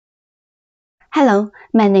Hello,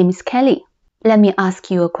 my name is Kelly. Let me ask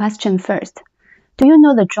you a question first. Do you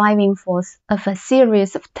know the driving force of a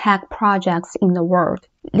series of tech projects in the world?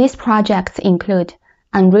 These projects include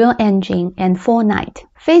Unreal Engine and Fortnite,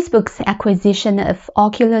 Facebook's acquisition of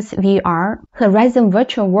Oculus VR, Horizon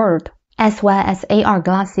Virtual World, as well as AR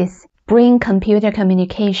glasses, brain computer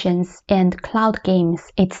communications, and cloud games,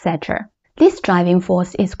 etc. This driving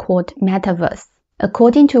force is called metaverse.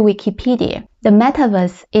 According to Wikipedia, the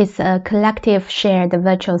metaverse is a collective shared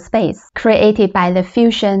virtual space created by the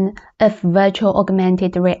fusion of virtual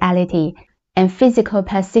augmented reality and physical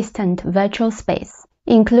persistent virtual space,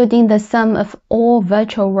 including the sum of all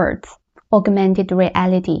virtual worlds, augmented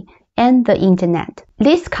reality, and the Internet.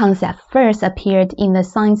 This concept first appeared in the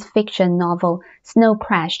science fiction novel Snow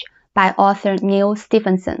Crash by author Neil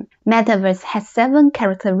Stephenson. Metaverse has 7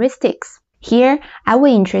 characteristics. Here, I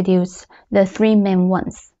will introduce the 3 main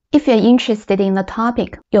ones. If you're interested in the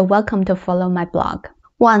topic, you're welcome to follow my blog.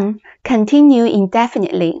 1. Continue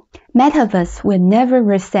indefinitely. Metaverse will never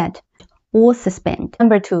reset or suspend.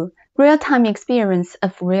 Number 2. Real-time experience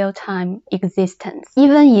of real-time existence.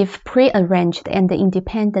 Even if pre-arranged and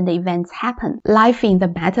independent events happen, life in the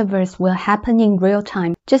metaverse will happen in real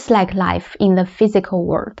time, just like life in the physical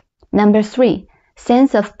world. Number 3.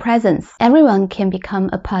 Sense of presence. Everyone can become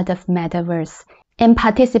a part of metaverse and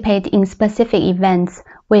participate in specific events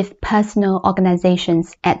with personal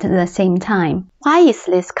organizations at the same time. Why is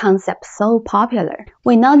this concept so popular?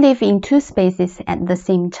 We now live in 2 spaces at the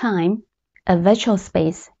same time, a virtual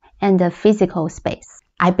space and a physical space.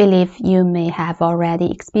 I believe you may have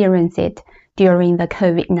already experienced it during the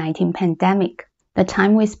COVID-19 pandemic. The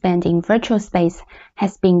time we spend in virtual space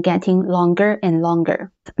has been getting longer and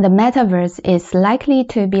longer. The metaverse is likely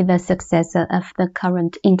to be the successor of the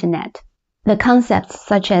current internet. The concepts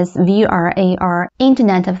such as VR, AR,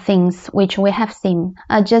 Internet of Things, which we have seen,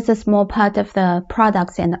 are just a small part of the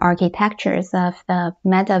products and architectures of the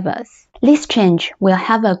metaverse. This change will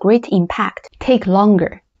have a great impact, take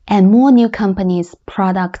longer, and more new companies,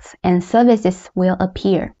 products, and services will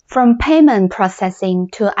appear. From payment processing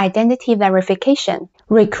to identity verification,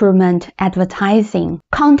 recruitment, advertising,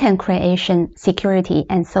 content creation, security,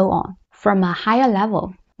 and so on. From a higher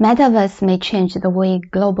level, metaverse may change the way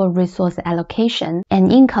global resource allocation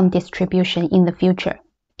and income distribution in the future.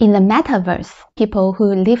 In the metaverse, people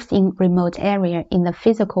who live in remote areas in the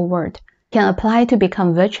physical world can apply to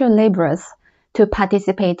become virtual laborers to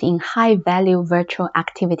participate in high-value virtual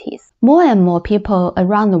activities. More and more people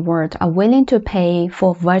around the world are willing to pay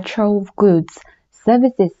for virtual goods,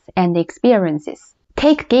 services, and experiences.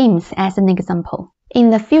 Take games as an example.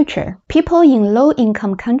 In the future, people in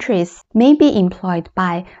low-income countries may be employed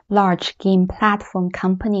by large game platform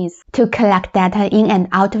companies to collect data in and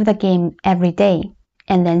out of the game every day,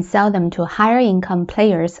 and then sell them to higher-income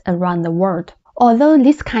players around the world. Although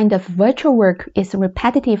this kind of virtual work is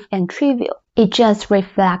repetitive and trivial, it just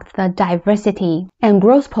reflects the diversity and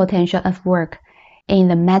growth potential of work in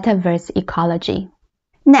the metaverse ecology.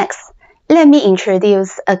 Next, let me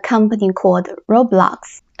introduce a company called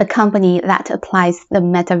Roblox, a company that applies the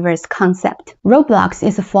metaverse concept. Roblox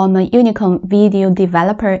is a former unicorn video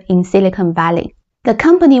developer in Silicon Valley. The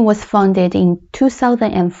company was founded in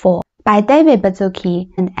 2004 by David Baszucki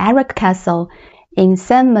and Eric Castle in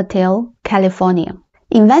San Mateo, California.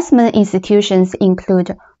 Investment institutions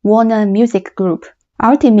include Warner Music Group,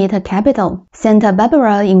 Ultimate Capital, Santa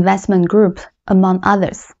Barbara Investment Group, among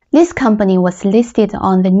others. This company was listed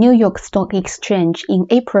on the New York Stock Exchange in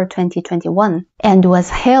April 2021 and was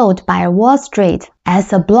hailed by Wall Street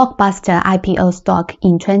as a blockbuster IPO stock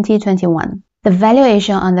in 2021. The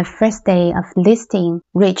valuation on the first day of listing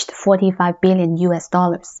reached $45 billion.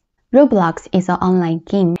 Roblox is an online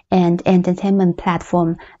game and entertainment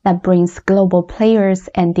platform that brings global players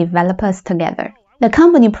and developers together. The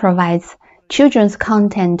company provides children's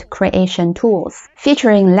content creation tools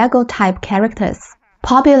featuring Lego-type characters.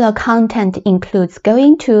 Popular content includes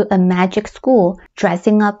going to a magic school,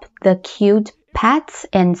 dressing up the cute pets,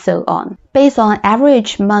 and so on. Based on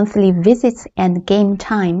average monthly visits and game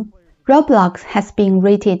time, Roblox has been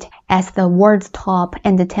rated as the world's top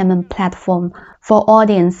entertainment platform for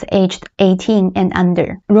audience aged 18 and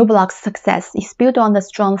under. Roblox's success is built on the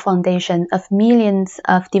strong foundation of millions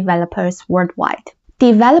of developers worldwide.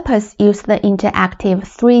 Developers use the interactive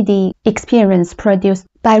 3D experience produced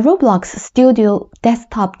by Roblox Studio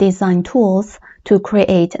desktop design tools to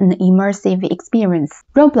create an immersive experience.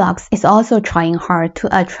 Roblox is also trying hard to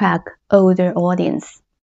attract older audience.